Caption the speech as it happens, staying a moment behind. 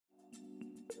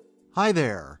Hi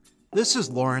there, this is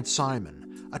Lawrence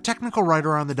Simon, a technical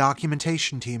writer on the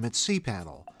documentation team at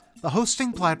cPanel, the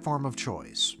hosting platform of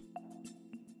choice.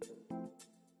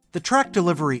 The Track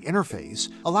Delivery interface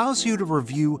allows you to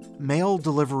review mail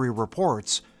delivery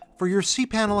reports for your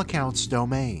cPanel account's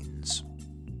domains.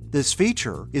 This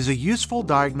feature is a useful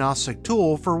diagnostic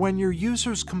tool for when your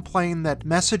users complain that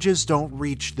messages don't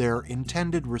reach their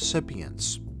intended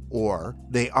recipients, or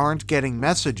they aren't getting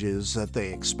messages that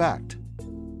they expect.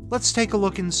 Let's take a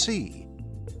look and see.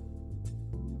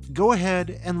 Go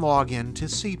ahead and log in to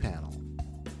cPanel.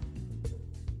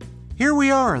 Here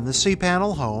we are in the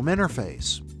cPanel home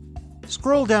interface.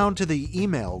 Scroll down to the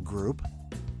email group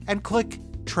and click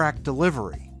Track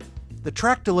Delivery. The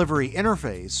Track Delivery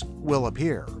interface will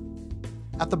appear.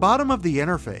 At the bottom of the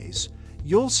interface,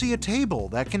 you'll see a table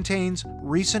that contains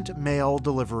recent mail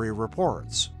delivery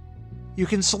reports. You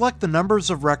can select the numbers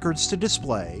of records to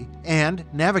display and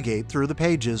navigate through the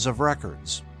pages of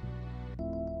records.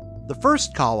 The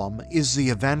first column is the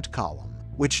Event column,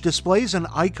 which displays an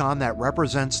icon that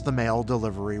represents the mail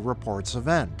delivery report's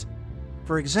event.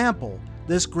 For example,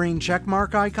 this green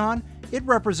checkmark icon, it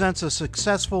represents a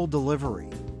successful delivery.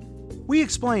 We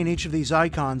explain each of these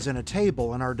icons in a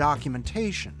table in our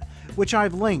documentation, which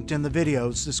I've linked in the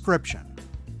video's description.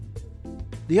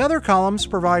 The other columns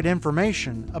provide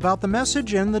information about the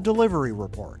message in the delivery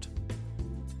report.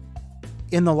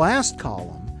 In the last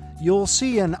column, you'll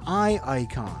see an eye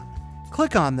icon.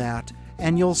 Click on that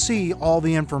and you'll see all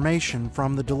the information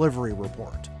from the delivery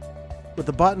report. With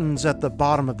the buttons at the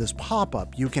bottom of this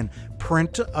pop-up, you can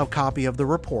print a copy of the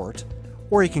report,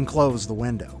 or you can close the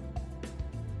window.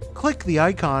 Click the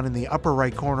icon in the upper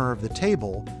right corner of the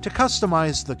table to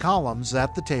customize the columns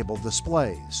that the table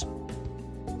displays.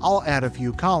 I'll add a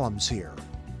few columns here.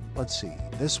 Let's see,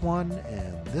 this one,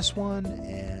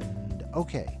 and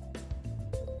okay.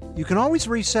 You can always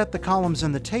reset the columns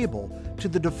in the table to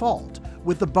the default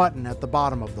with the button at the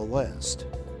bottom of the list.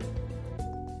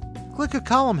 Click a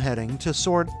column heading to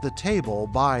sort the table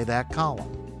by that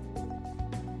column.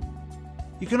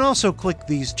 You can also click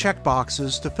these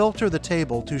checkboxes to filter the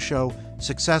table to show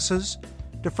successes,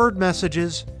 deferred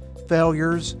messages,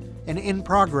 failures, and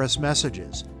in-progress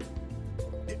messages.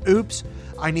 Oops,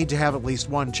 I need to have at least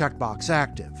one checkbox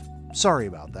active. Sorry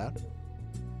about that.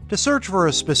 To search for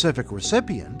a specific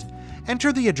recipient,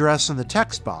 enter the address in the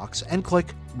text box and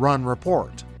click Run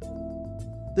Report.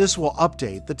 This will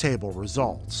update the table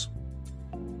results.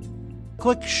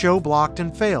 Click Show Blocked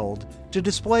and Failed to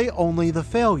display only the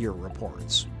failure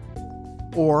reports.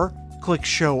 Or click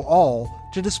Show All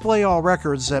to display all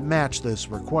records that match this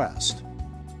request.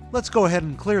 Let's go ahead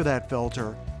and clear that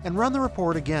filter and run the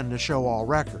report again to show all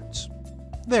records.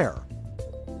 There.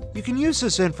 You can use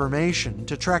this information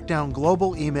to track down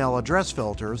global email address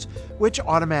filters which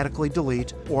automatically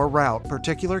delete or route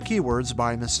particular keywords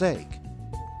by mistake.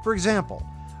 For example,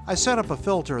 I set up a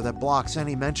filter that blocks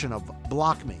any mention of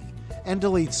 "block me" and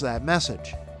deletes that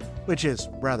message, which is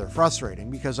rather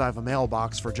frustrating because I have a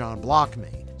mailbox for John Block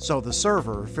Me, so the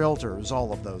server filters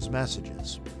all of those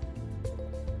messages.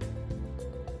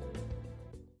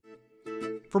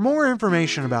 For more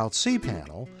information about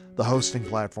cPanel, the hosting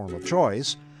platform of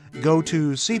choice, go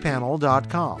to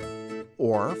cPanel.com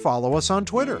or follow us on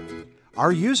Twitter.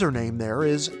 Our username there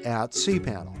is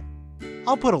 @cPanel.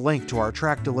 I'll put a link to our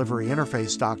Track Delivery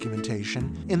interface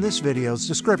documentation in this video's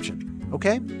description,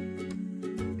 okay?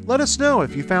 Let us know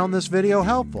if you found this video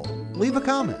helpful, leave a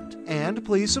comment, and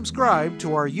please subscribe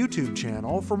to our YouTube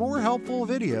channel for more helpful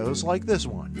videos like this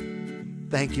one.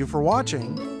 Thank you for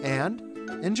watching, and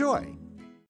enjoy!